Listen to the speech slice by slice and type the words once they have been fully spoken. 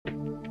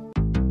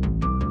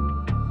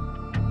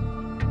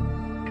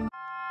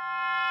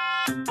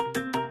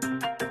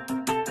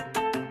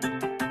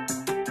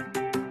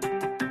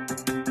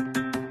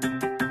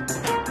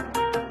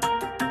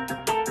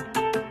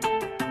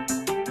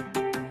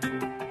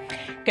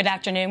Good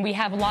afternoon. We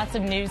have lots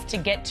of news to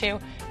get to,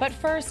 but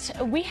first,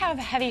 we have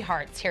heavy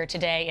hearts here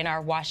today in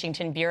our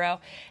Washington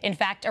bureau. In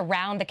fact,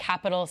 around the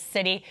capital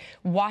city,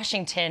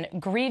 Washington,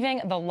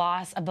 grieving the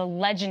loss of the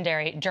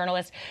legendary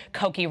journalist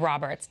Cokie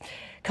Roberts.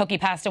 Cokie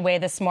passed away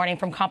this morning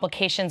from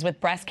complications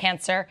with breast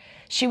cancer.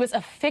 She was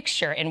a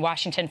fixture in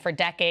Washington for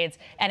decades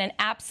and an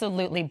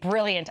absolutely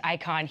brilliant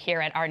icon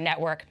here at our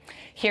network.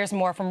 Here's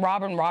more from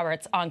Robin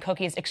Roberts on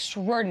Cokie's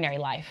extraordinary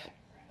life.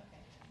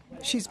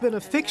 She's been a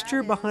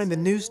fixture behind the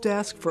news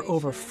desk for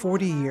over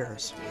 40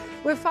 years.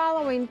 We're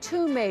following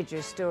two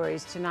major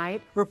stories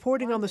tonight.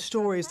 Reporting on the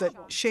stories that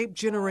shaped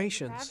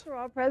generations. After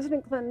all,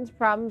 President Clinton's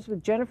problems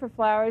with Gennifer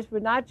Flowers were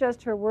not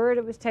just her word,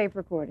 it was tape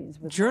recordings.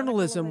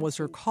 Journalism was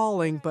her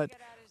calling, but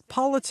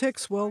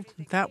politics, well,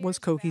 that was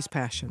Cokie's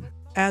passion.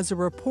 As a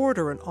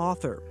reporter and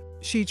author,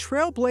 she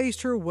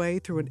trailblazed her way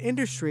through an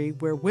industry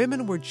where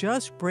women were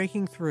just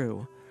breaking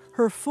through.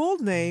 Her full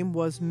name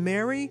was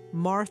Mary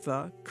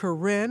Martha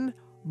Corinne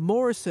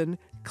Morrison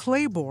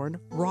Claiborne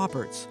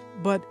Roberts,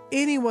 but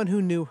anyone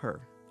who knew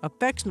her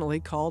affectionately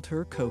called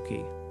her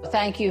Cokie.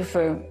 Thank you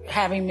for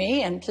having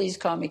me, and please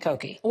call me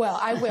Cokie. Well,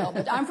 I will,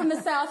 but I'm from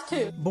the South,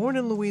 too. Born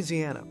in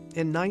Louisiana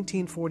in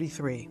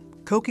 1943,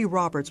 Cokie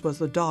Roberts was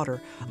the daughter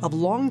of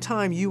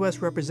longtime U.S.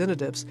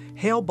 Representatives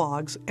Hale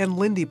Boggs and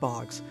Lindy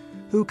Boggs,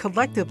 who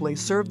collectively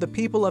served the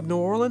people of New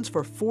Orleans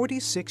for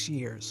 46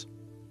 years.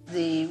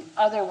 The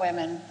other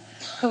women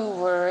who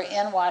were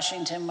in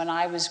Washington when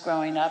I was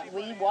growing up,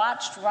 we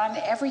watched run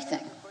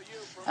everything.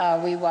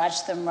 We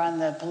watched them run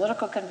the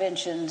political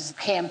conventions,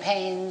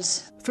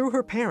 campaigns. Through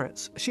her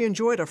parents, she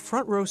enjoyed a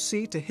front-row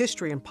seat to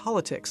history and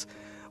politics,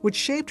 which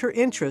shaped her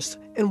interest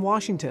in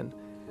Washington,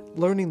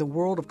 learning the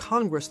world of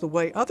Congress the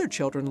way other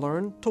children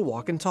learn to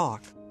walk and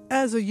talk.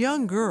 As a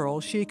young girl,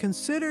 she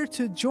considered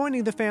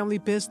joining the family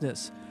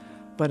business,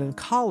 but in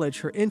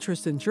college, her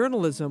interest in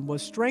journalism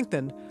was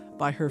strengthened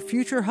by her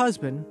future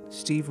husband,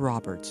 Steve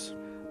Roberts.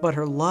 But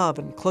her love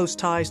and close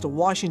ties to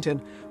Washington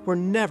were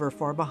never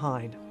far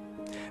behind.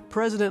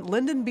 President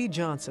Lyndon B.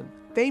 Johnson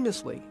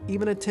famously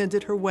even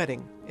attended her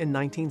wedding in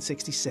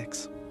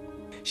 1966.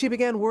 She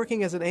began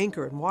working as an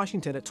anchor in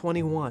Washington at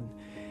 21,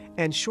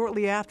 and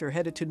shortly after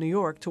headed to New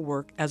York to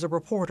work as a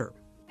reporter.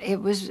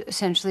 It was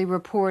essentially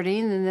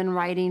reporting and then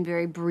writing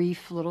very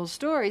brief little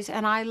stories,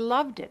 and I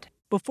loved it.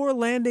 Before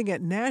landing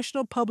at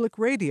National Public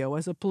Radio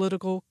as a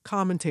political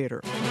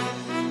commentator.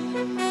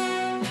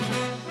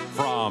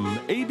 From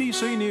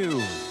ABC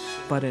News.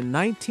 But in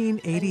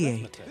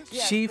 1988,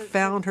 she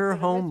found her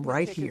home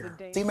right here.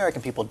 The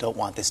American people don't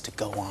want this to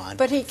go on.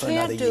 But he for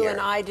can't do year. an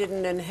I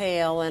didn't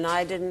inhale, and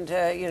I didn't,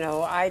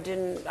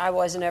 I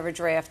wasn't ever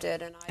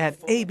drafted. And At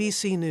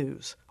ABC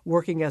News,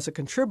 working as a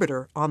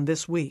contributor on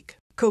This Week.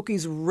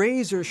 Cokie's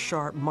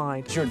razor-sharp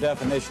mind. What's your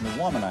definition of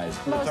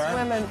womanizer? most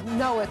women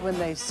know it when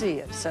they see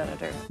it,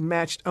 Senator.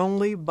 Matched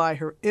only by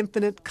her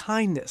infinite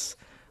kindness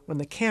when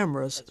the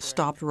cameras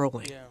stopped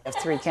rolling. I have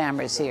 3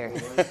 cameras here.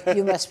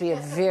 You must be a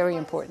very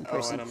important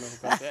person.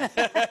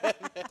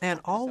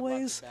 And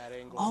always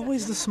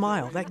the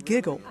smile, that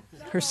giggle,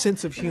 her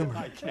sense of humor.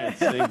 I can't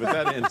sing, but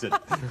that ends it.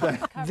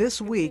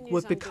 This Week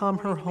would become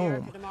her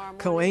home,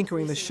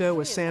 co-anchoring the show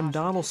with Sam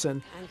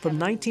Donaldson from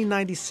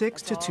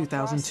 1996 to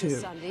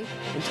 2002.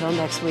 Until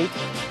next week,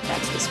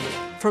 that's This Week.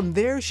 From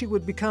there, she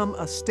would become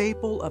a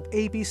staple of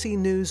ABC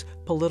News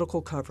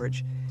political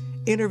coverage,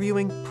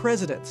 interviewing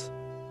presidents,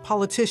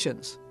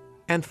 politicians,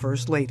 and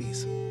first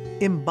ladies,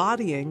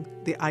 embodying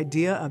the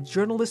idea of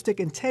journalistic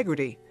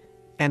integrity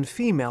and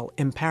female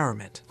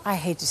empowerment. I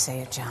hate to say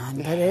it, John,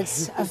 but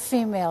it's a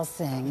female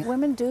thing.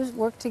 Women do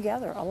work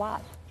together a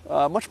lot.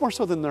 Much more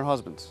so than their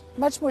husbands.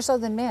 Much more so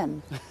than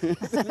men.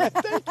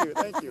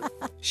 Thank you.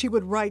 She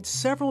would write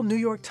several New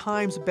York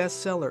Times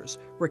bestsellers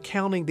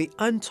recounting the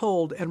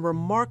untold and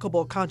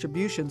remarkable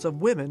contributions of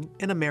women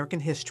in American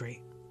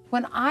history.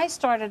 When I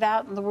started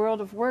out in the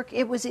world of work,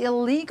 it was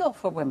illegal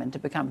for women to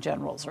become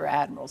generals or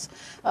admirals.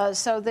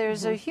 So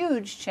there's a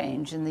huge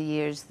change in the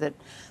years that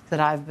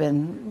I've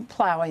been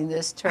plowing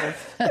this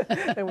turf.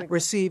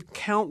 Received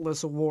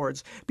countless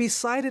awards, be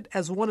cited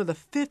as one of the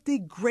 50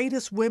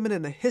 greatest women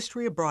in the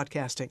history of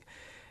broadcasting,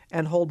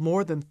 and hold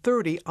more than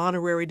 30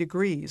 honorary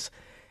degrees,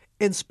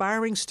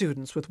 inspiring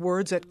students with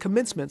words at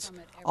commencements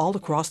all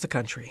across the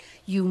country.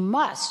 You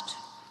must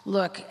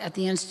look at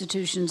the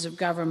institutions of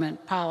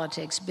government,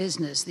 politics,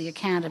 business, the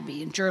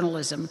academy, and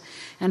journalism,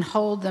 and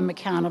hold them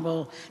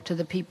accountable to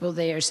the people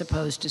they are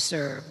supposed to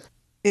serve.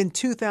 In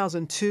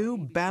 2002,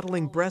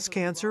 battling breast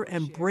cancer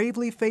and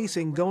bravely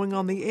facing going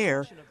on the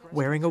air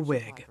wearing a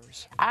wig.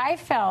 I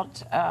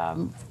felt,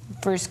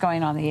 first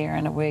going on the air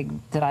in a wig,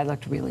 that I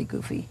looked really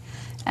goofy.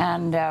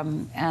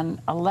 And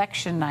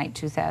election night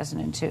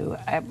 2002,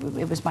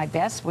 it was my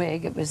best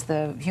wig. It was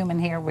the human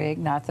hair wig,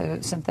 not the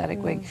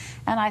synthetic wig.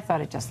 And I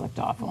thought it just looked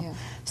awful. Yeah.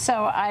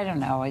 So I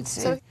don't know,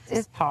 it's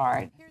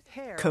hard.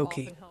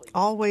 Cokie,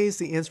 always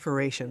the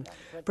inspiration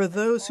for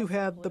those who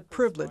had the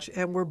privilege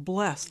and were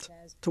blessed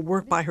to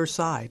work by her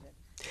side.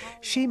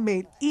 She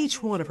made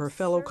each one of her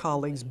fellow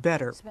colleagues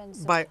better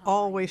by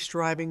always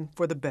striving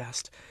for the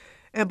best.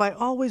 and by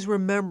always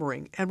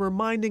remembering and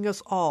reminding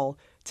us all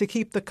to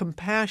keep the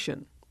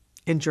compassion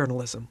in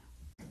journalism.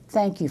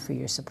 Thank you for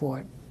your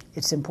support.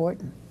 It's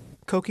important.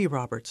 Cokie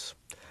Roberts,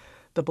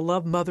 the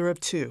beloved mother of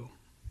 2,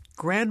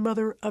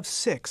 grandmother of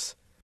 6,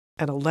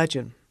 and a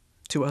legend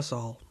to us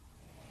all.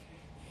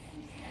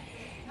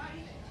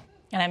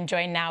 And I'm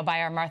joined now by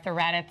our Martha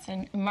Raddatz.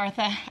 And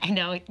Martha, I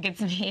know it gets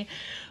me.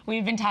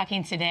 We've been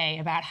talking today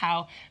about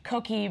how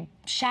Cokie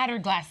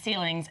shattered glass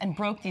ceilings and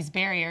broke these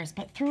barriers,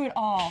 but through it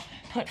all,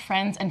 put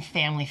friends and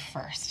family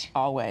first.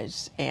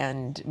 Always.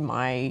 And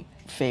my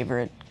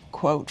favorite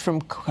quote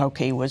from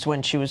Cokie was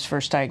when she was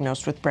first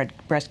diagnosed with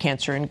breast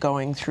cancer and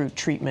going through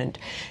treatment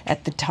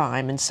at the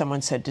time, and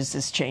someone said, "Does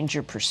this change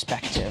your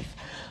perspective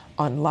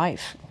on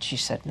life?" She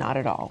said, "Not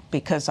at all,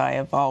 because I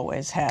have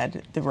always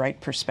had the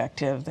right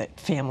perspective that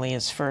family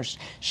is first."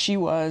 She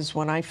was,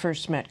 when I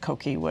first met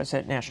Cokie, was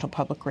at National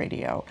Public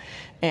Radio,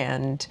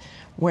 and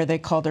where they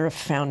called her a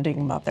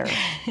founding mother,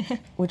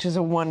 which is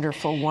a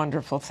wonderful,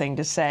 wonderful thing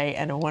to say,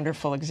 and a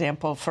wonderful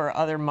example for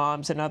other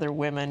moms and other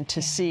women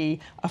to see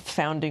a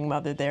founding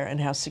mother there and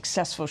how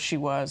successful she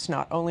was,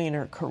 not only in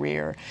her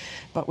career,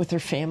 but with her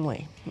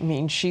family. I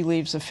mean, she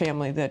leaves a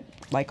family that,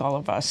 like all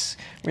of us,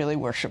 really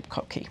worship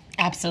Cokie.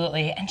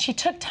 Absolutely. And she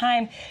took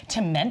time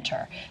to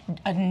mentor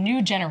a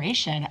new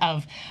generation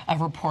of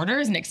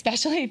reporters, and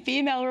especially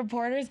female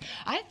reporters.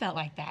 I felt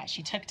like that.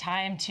 She took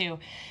time to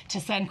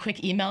send quick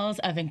emails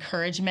of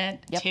encouragement,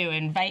 to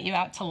invite you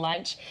out to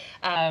lunch.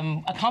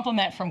 A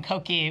compliment from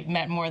Cokie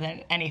meant more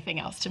than anything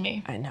else to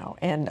me. I know.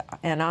 And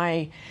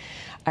I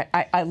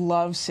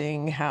love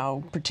seeing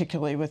how,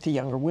 particularly with the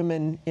younger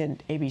women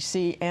in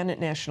ABC and at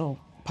National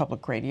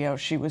Public Radio,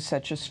 she was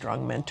such a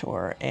strong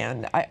mentor.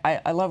 And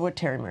I love what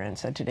Terry Moran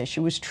said today. She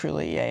was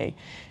truly a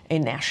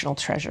national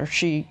treasure.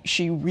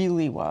 She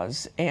really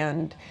was.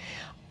 And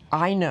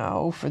I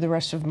know for the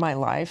rest of my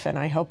life, and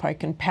I hope I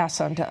can pass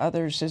on to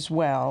others as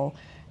well,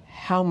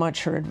 how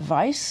much her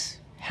advice,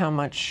 how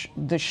much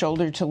the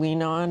shoulder to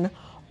lean on,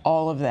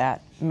 all of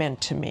that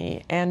meant to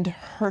me, and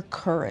her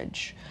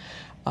courage.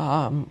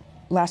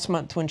 Last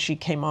month when she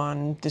came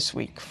on this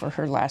week for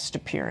her last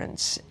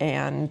appearance,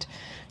 and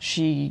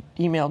she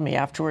emailed me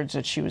afterwards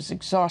that she was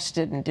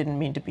exhausted and didn't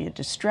mean to be a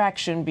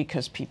distraction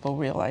because people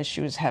realized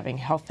she was having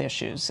health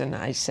issues. And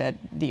I said,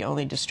 the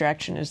only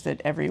distraction is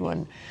that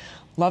everyone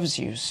loves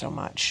you so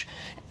much.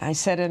 I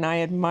said, and I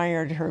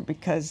admired her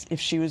because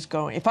if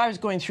I was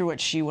going through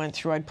what she went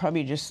through, I'd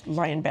probably just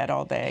lie in bed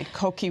all day.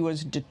 Cokie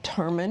was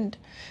determined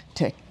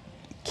to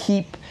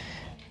keep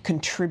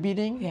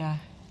contributing. Yeah.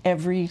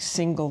 Every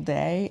single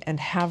day and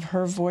have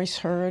her voice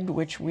heard,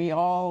 which we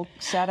all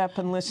sat up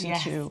and listened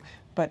to.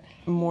 But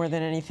more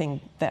than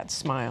anything, that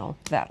smile,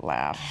 that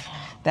laugh,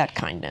 that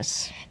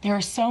kindness. There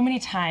are so many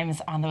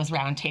times on those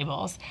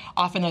roundtables,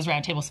 often those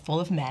roundtables full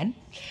of men.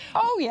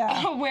 Oh,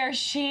 yeah. Where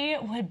she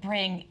would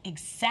bring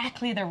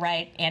exactly the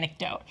right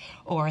anecdote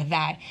or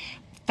that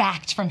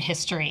fact from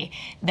history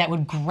that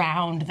would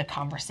ground the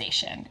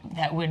conversation,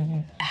 that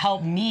would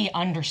help me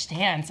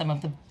understand some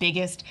of the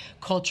biggest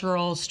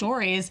cultural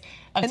stories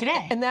of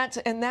today. And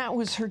that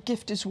was her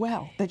gift as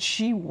well, that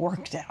she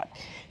worked out.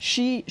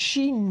 She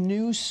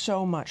knew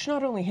so much.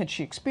 Not only had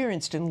she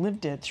experienced and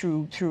lived it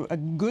through a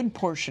good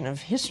portion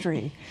of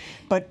history,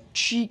 but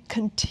she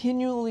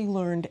continually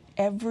learned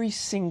every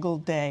single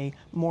day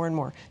more and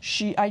more.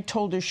 I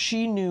told her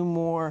she knew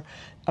more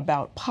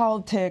about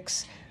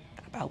politics,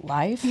 about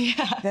life,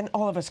 than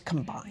all of us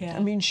combined. I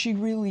mean, she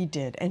really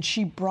did. And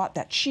she brought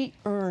that. She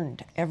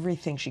earned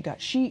everything she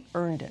got. She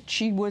earned it.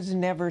 She was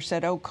never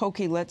said, "Oh,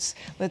 Cokie, let's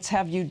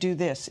have you do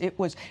this." It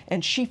was,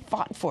 and she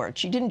fought for it.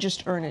 She didn't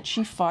just earn it.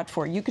 She fought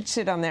for it. You could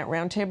sit on that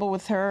round table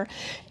with her,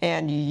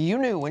 and you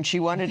knew when she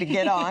wanted to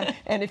get on.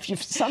 And if you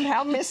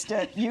somehow missed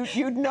it,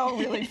 you'd know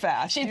really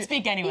fast. She'd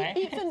speak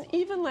anyway.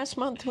 Even last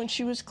month when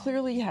she was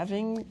clearly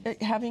having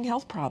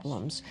health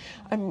problems.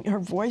 I mean, her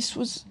voice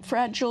was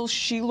fragile.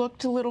 She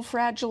looked a little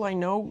fragile. I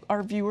know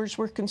our viewers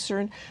were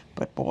concerned,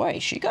 but boy,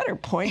 she got her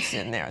points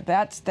in there.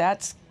 That's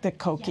the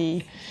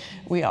Cokie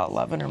we all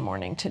love in her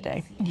morning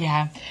today.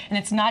 Yeah, and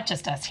it's not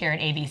just us here at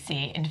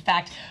ABC. In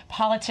fact,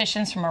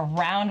 politicians from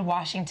around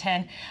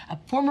Washington,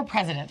 former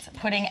presidents,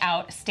 putting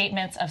out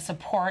statements of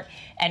support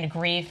and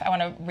grief. I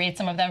want to read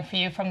some of them for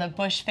you. From the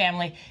Bush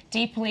family,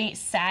 deeply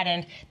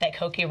saddened that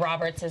Cokie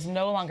Roberts is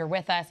no longer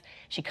with us.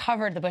 She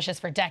covered the Bushes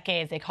for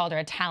decades. They called her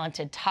a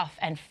talented, tough,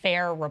 and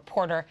fair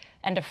reporter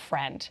and a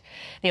friend.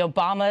 The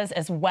Obamas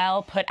as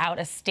well put out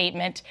a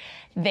statement.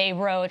 They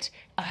wrote,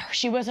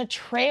 she was a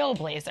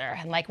trailblazer.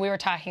 And like we were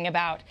talking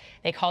about,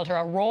 they called her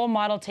a role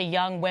model to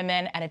young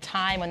women at a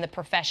time when the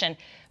profession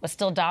was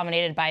still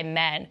dominated by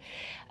men.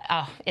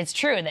 It's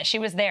true that she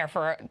was there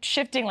for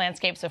shifting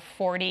landscapes of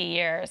 40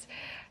 years.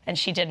 And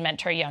she did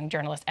mentor young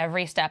journalists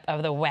every step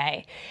of the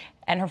way.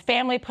 And her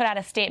family put out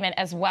a statement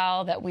as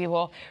well that we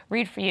will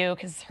read for you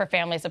because her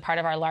family is a part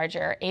of our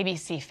larger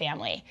ABC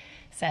family.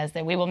 It says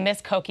that we will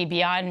miss Cokie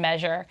beyond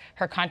measure,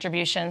 her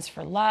contributions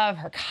for love,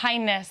 her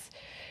kindness,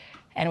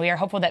 and we are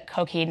hopeful that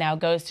Cokie now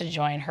goes to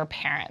join her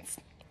parents.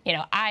 You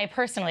know, I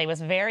personally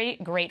was very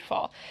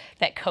grateful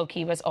that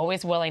Cokie was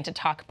always willing to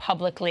talk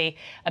publicly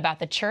about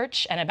the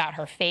church and about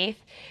her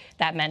faith.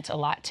 That meant a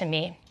lot to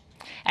me.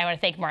 I want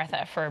to thank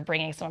Martha for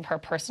bringing some of her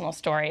personal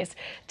stories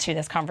to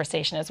this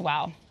conversation as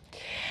well.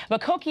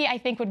 But Cokie, I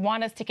think, would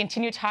want us to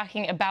continue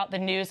talking about the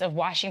news of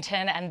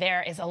Washington, and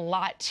there is a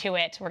lot to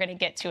it. We're going to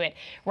get to it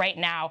right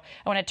now.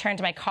 I want to turn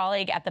to my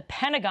colleague at the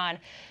Pentagon,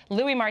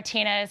 Louis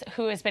Martinez,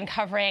 who has been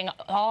covering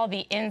all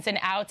the ins and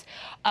outs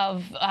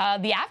of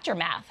the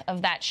aftermath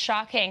of that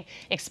shocking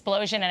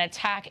explosion and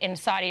attack in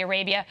Saudi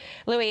Arabia.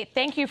 Louis,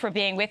 thank you for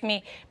being with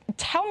me.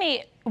 Tell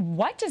me,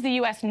 what does the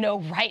U.S.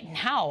 know right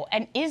now?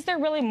 And is there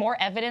really more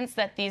evidence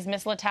that these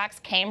missile attacks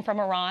came from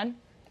Iran?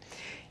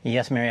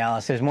 Yes, Mary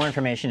Alice, there's more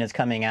information that's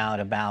coming out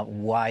about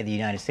why the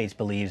United States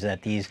believes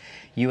that these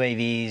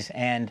UAVs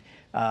and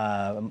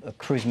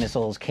cruise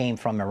missiles came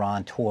from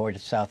Iran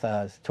towards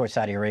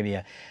Saudi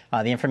Arabia.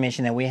 The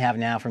information that we have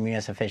now from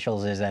U.S.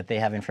 officials is that they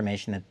have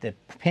information that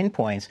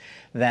pinpoints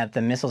that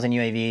the missiles and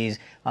UAVs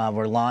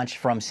were launched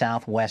from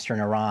southwestern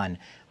Iran.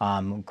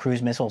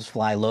 Cruise missiles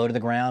fly low to the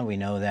ground. We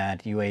know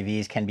that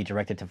UAVs can be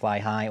directed to fly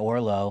high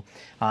or low,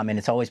 and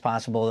it's always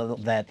possible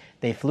that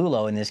they flew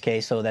low in this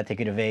case so that they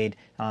could evade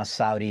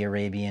Saudi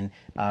Arabian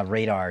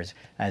radars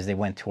as they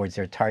went towards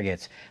their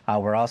targets.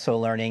 We're also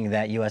learning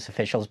that U.S.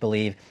 officials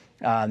believe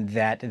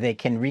that they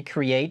can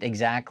recreate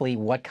exactly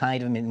what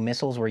kind of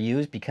missiles were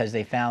used because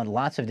they found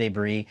lots of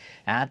debris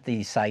at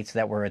the sites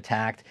that were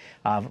attacked,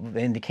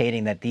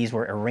 indicating that these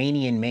were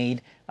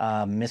Iranian-made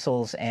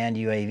missiles and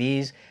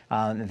UAVs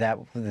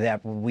that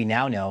we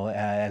now know,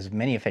 as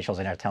many officials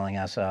are telling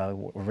us,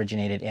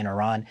 originated in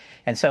Iran.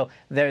 And so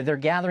they're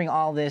gathering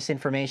all this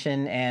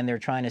information and they're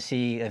trying to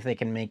see if they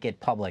can make it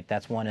public.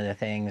 That's one of the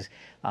things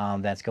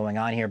that's going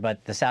on here.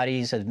 But the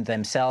Saudis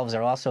themselves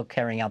are also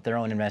carrying out their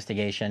own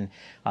investigation,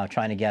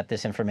 trying to get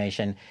this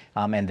information.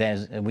 And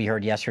then we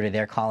heard yesterday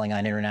they're calling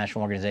on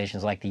international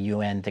organizations like the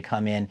UN to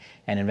come in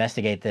and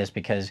investigate this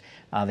because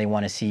they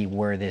want to see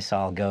where this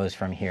all goes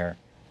from here.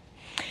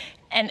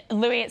 And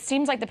Louis, it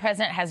seems like the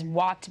president has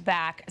walked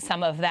back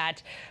some of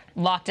that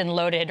locked and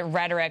loaded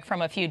rhetoric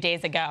from a few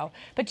days ago.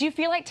 But do you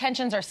feel like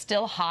tensions are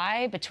still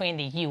high between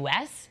the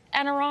U.S.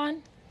 and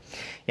Iran?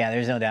 Yeah,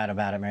 there's no doubt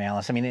about it, Mary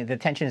Alice. I mean, the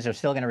tensions are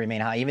still going to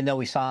remain high, even though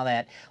we saw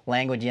that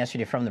language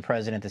yesterday from the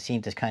president that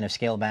seemed to kind of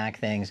scale back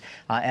things.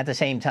 At the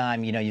same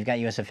time, you know, you've got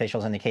U.S.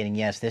 officials indicating,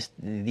 yes,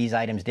 these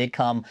items did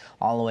come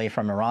all the way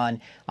from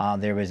Iran.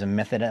 There was a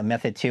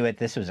method to it.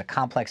 This was a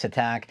complex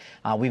attack.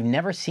 We've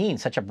never seen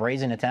such a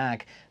brazen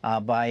attack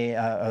by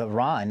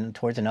Iran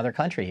towards another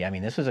country. I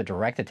mean, this was a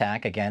direct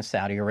attack against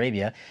Saudi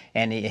Arabia,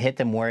 and it hit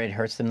them where it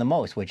hurts them the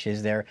most, which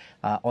is their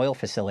oil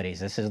facilities.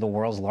 This is the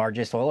world's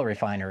largest oil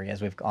refinery,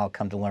 as we've all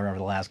come to learn over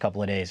the last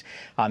couple of days.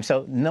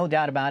 So no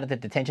doubt about it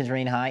that the tensions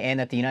remain high and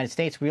that the United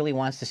States really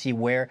wants to see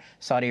where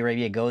Saudi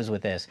Arabia goes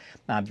with this.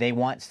 They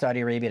want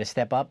Saudi Arabia to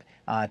step up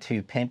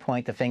to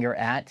pinpoint the finger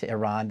at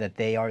Iran, that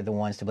they are the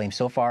ones to blame.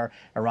 So far,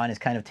 Iran has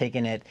kind of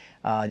taken it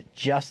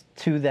just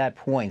to that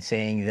point,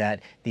 saying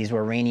that these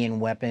were Iranian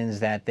weapons,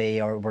 that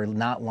they were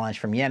not launched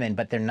from Yemen,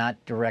 but they're not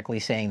directly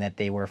saying that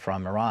they were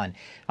from Iran.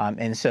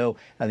 And so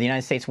the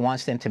United States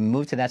wants them to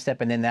move to that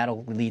step, and then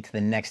that'll lead to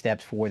the next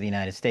steps for the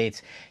United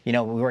States. You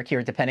know, we work here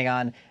at the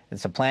Pentagon.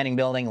 It's a planning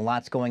building,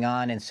 lots going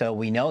on, and so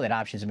we know that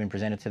options have been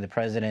presented to the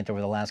president over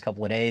the last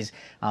couple of days,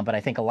 but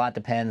I think a lot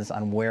depends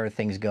on where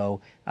things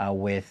go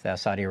with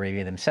Saudi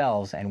Arabia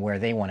themselves and where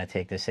they want to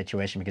take this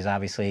situation, because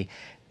obviously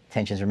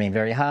tensions remain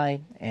very high,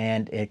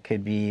 and it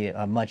could be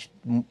a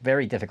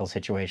very difficult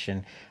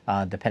situation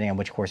depending on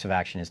which course of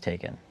action is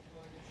taken.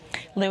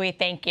 Louis,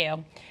 thank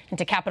you. And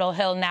to Capitol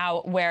Hill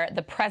now, where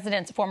the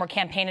president's former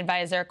campaign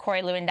advisor,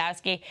 Corey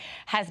Lewandowski,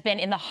 has been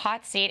in the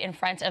hot seat in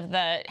front of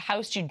the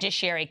House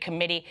Judiciary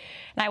Committee.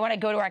 And I want to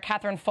go to our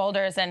Catherine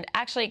Folders. And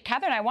actually,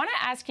 Catherine, I want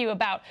to ask you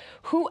about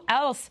who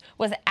else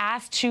was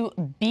asked to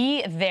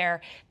be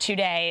there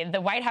today. The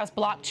White House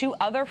blocked 2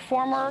 other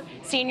former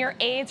senior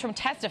aides from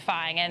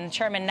testifying, and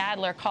Chairman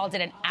Nadler called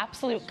it an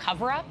absolute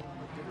cover-up.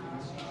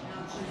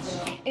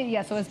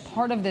 Yeah, so as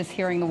part of this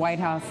hearing, the White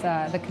House,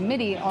 the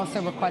committee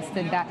also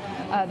requested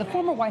that the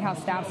former White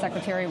House Staff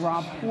Secretary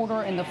Rob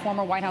Porter and the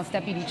former White House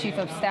Deputy Chief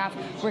of Staff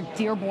Rick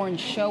Dearborn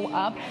show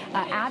up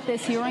at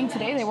this hearing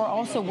today. They were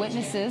also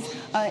witnesses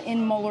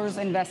in Mueller's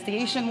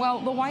investigation. Well,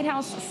 the White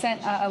House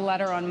sent a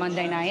letter on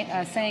Monday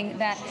night saying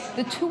that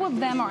the 2 of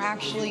them are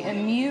actually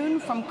immune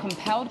from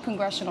compelled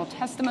congressional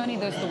testimony.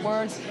 Those are the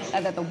words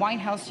that the White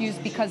House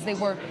used because they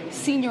were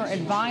senior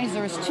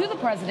advisors to the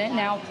president.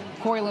 Now,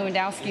 Corey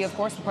Lewandowski, of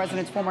course, the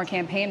president's former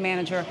campaign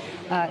manager,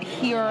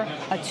 here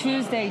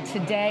Tuesday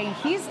today.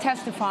 He's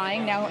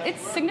testifying. Now, it's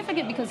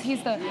significant because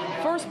he's the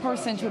first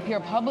person to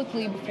appear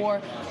publicly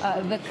before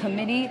the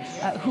committee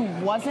who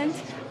wasn't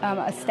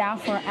a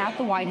staffer at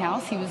the White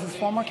House. He was his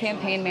former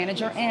campaign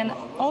manager. And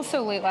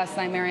also late last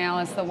night, Mary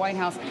Alice, the White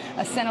House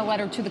sent a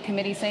letter to the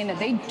committee saying that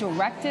they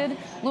directed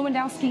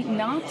Lewandowski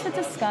not to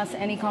discuss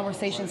any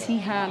conversations he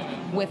had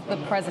with the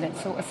president.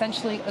 So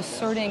essentially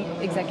asserting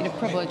executive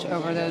privilege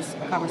over those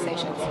conversations.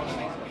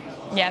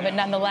 Yeah, but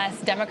nonetheless,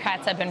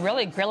 Democrats have been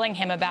really grilling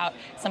him about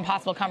some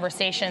possible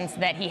conversations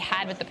that he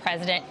had with the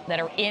president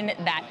that are in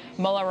that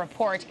Mueller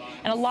report,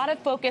 and a lot of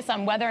focus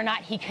on whether or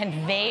not he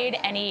conveyed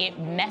any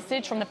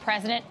message from the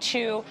president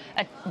to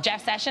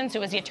Jeff Sessions,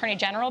 who was the Attorney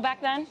General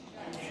back then.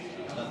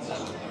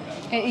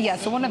 Yeah,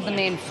 so one of the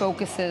main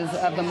focuses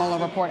of the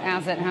Mueller report,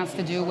 as it has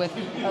to do with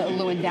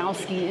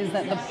Lewandowski, is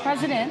that the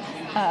president,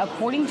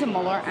 according to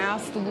Mueller,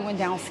 asked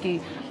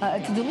Lewandowski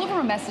to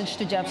deliver a message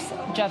to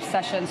Jeff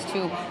Sessions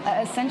to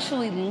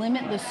essentially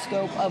limit the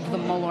scope of the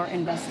Mueller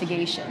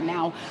investigation.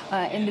 Now,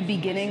 in the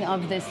beginning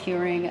of this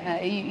hearing,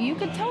 you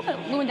could tell that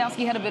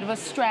Lewandowski had a bit of a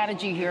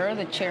strategy here.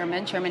 The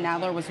Chairman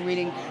Nadler, was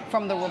reading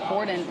from the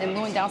report, and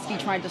Lewandowski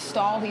tried to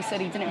stall. He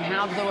said he didn't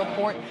have the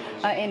report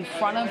in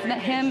front of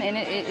him, and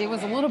it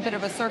was a little bit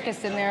of a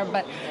circus in there.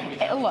 But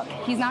look,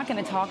 he's not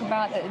going to talk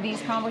about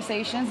these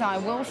conversations. Now, I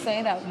will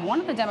say that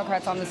one of the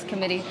Democrats on this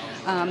committee,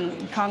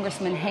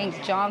 Congressman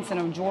Hank Johnson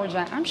of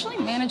Georgia, actually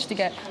managed to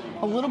get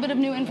a little bit of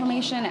new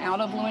information out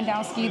of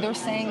Lewandowski. They're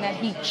saying that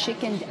he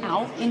chickened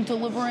out in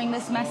delivering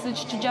this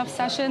message to Jeff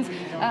Sessions,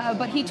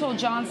 but he told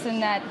Johnson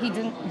that he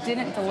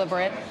didn't deliver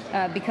it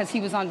because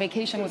he was on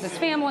vacation with his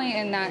family,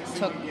 and that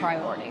took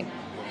priority.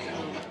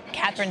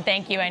 Catherine,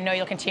 thank you. I know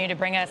you'll continue to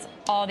bring us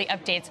all the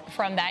updates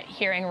from that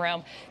hearing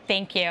room.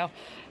 Thank you.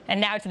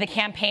 And now to the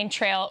campaign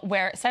trail,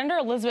 where Senator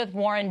Elizabeth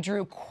Warren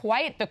drew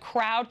quite the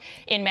crowd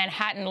in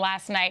Manhattan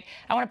last night.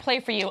 I want to play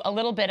for you a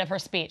little bit of her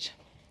speech.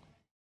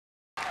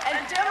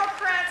 And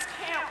Democrats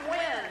can't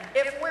win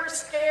if we're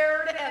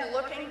scared and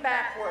looking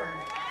backward.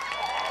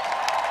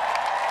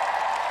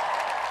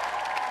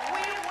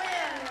 We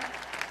win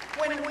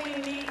when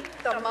we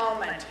meet the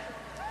moment.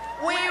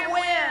 We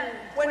win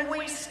when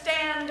we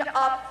stand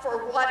up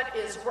for what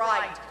is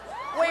right.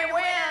 We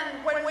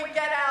win when we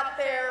get out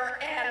there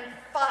and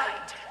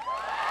fight.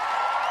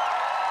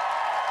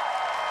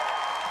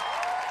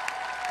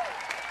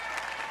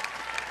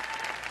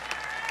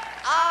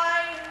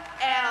 I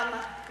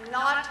am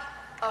not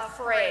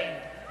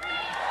afraid.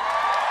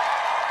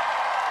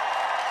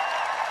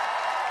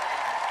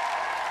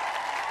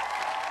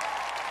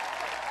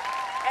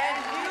 And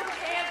you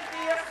can't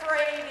be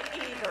afraid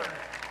either.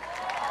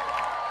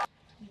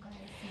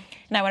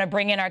 And I want to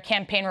bring in our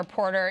campaign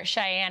reporter,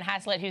 Cheyenne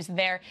Haslett, who's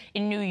there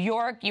in New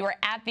York. You were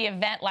at the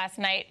event last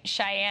night,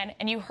 Cheyenne,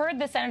 and you heard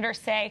the senator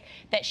say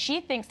that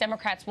she thinks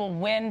Democrats will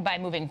win by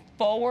moving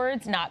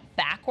forwards, not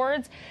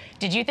backwards.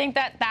 Did you think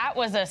that that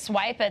was a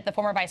swipe at the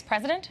former vice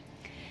president?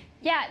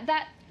 Yeah,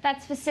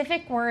 that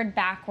specific word,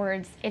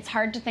 backwards, it's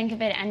hard to think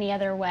of it any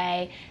other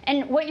way.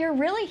 And what you're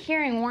really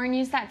hearing, Warren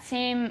used that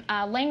same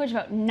language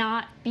about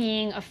not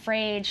being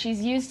afraid.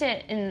 She's used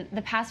it in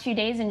the past few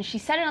days, and she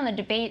said it on the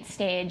debate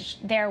stage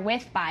there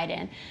with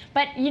Biden.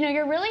 But, you know,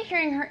 you're really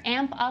hearing her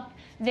amp up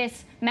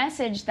this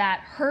message that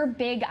her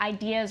big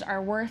ideas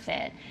are worth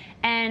it.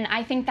 And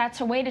I think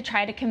that's a way to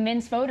try to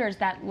convince voters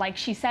that, like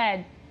she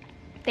said,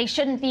 they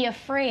shouldn't be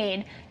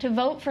afraid to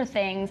vote for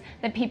things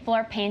that people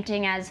are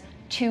painting as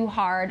too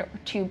hard or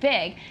too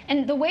big.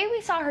 And the way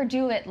we saw her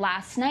do it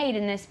last night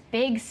in this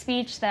big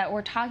speech that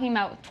we're talking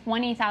about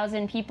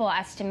 20,000 people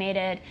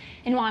estimated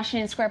in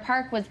Washington Square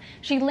Park was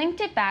she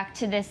linked it back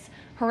to this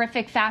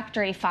horrific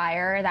factory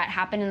fire that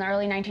happened in the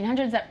early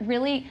 1900s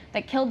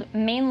that killed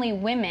mainly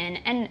women.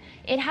 And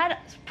it had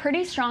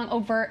pretty strong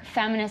overt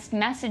feminist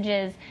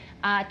messages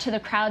to the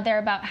crowd there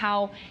about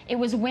how it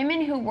was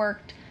women who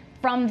worked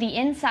from the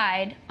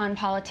inside on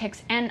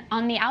politics and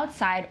on the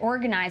outside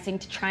organizing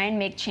to try and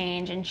make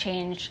change and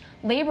change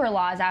labor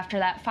laws after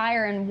that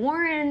fire. And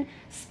Warren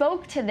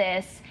spoke to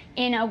this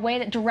in a way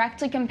that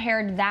directly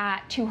compared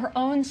that to her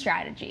own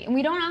strategy. And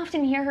we don't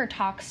often hear her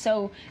talk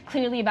so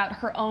clearly about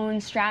her own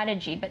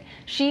strategy, but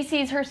she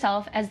sees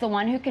herself as the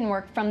one who can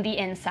work from the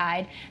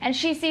inside, and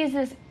she sees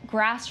this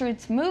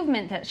grassroots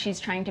movement that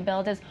she's trying to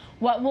build as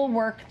what will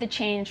work the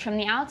change from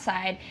the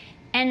outside.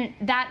 And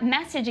that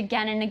message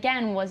again and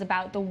again was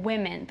about the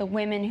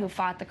women who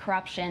fought the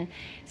corruption.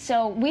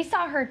 So we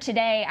saw her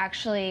today,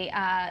 actually,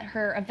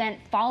 her event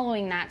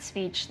following that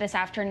speech this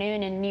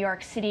afternoon in New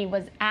York City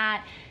was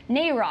at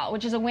NARAL,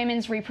 which is a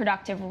women's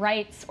reproductive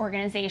rights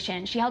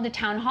organization. She held a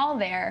town hall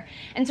there.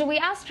 And so we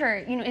asked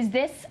her, you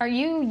know, are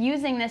you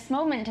using this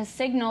moment to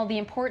signal the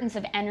importance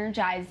of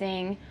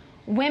energizing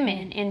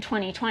women in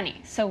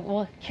 2020? So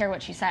we'll hear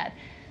what she said.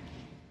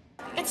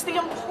 It's the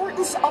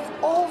importance of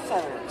all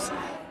voters.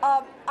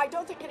 I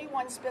don't think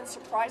anyone's been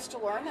surprised to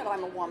learn that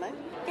I'm a woman.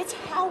 It's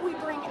how we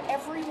bring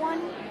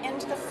everyone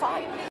into the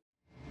fight.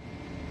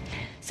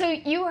 So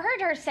you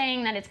heard her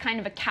saying that it's kind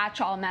of a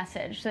catch-all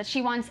message, that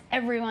she wants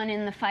everyone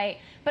in the fight.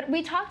 But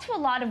we talked to a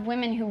lot of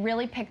women who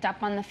really picked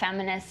up on the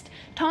feminist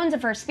tones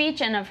of her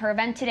speech and of her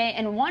event today.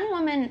 And one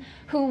woman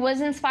who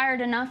was inspired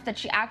enough that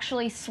she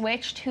actually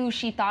switched who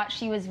she thought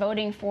she was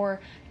voting for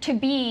to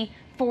be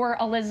for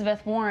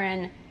Elizabeth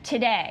Warren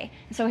today.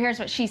 So here's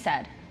what she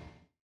said.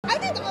 I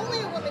think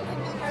only a woman can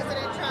be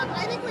President Trump.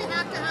 I think we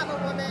have to have a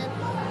woman,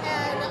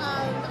 and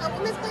a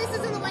woman's place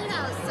is in the White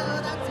House, so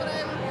that's what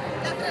I'm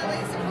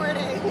definitely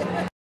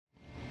supporting.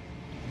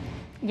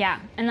 Yeah,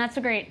 and that's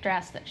a great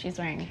dress that she's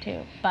wearing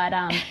too. But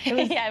it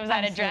was yeah, it was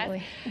on a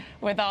dress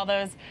with all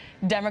those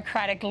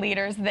Democratic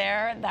leaders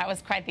there. That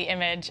was quite the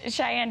image.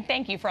 Cheyenne,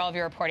 thank you for all of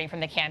your reporting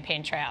from the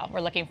campaign trail. We're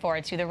looking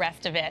forward to the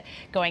rest of it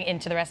going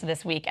into the rest of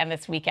this week and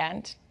this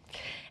weekend.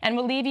 And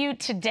we'll leave you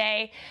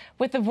today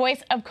with the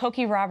voice of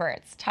Cokie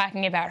Roberts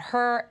talking about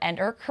her and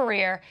her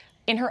career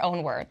in her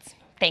own words.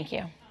 Thank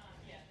you.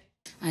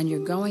 And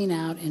you're going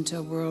out into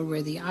a world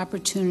where the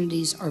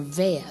opportunities are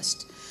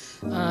vast,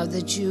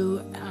 that you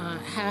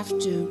have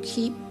to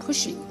keep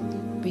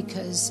pushing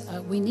because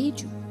we need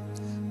you.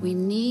 We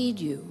need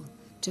you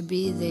to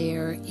be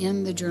there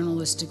in the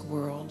journalistic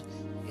world.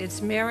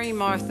 It's Mary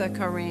Martha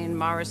Corrine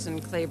Morrison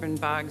Claiborne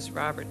Boggs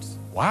Roberts.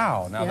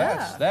 Wow, now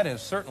Yeah. that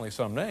is certainly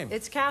some name.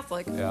 It's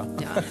Catholic. Yeah.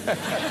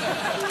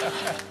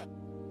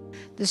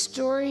 The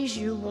stories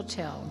you will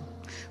tell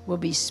will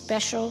be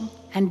special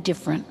and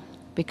different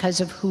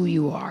because of who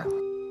you are.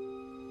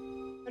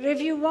 But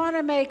if you want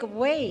to make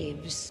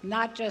waves,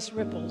 not just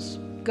ripples,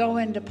 go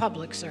into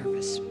public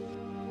service.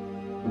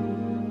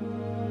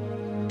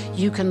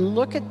 You can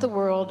look at the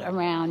world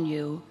around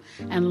you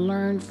and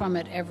learn from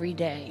it every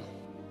day.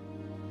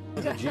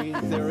 Gene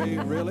theory,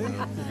 really?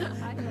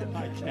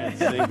 I can't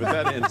see, but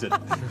that ends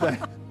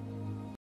it.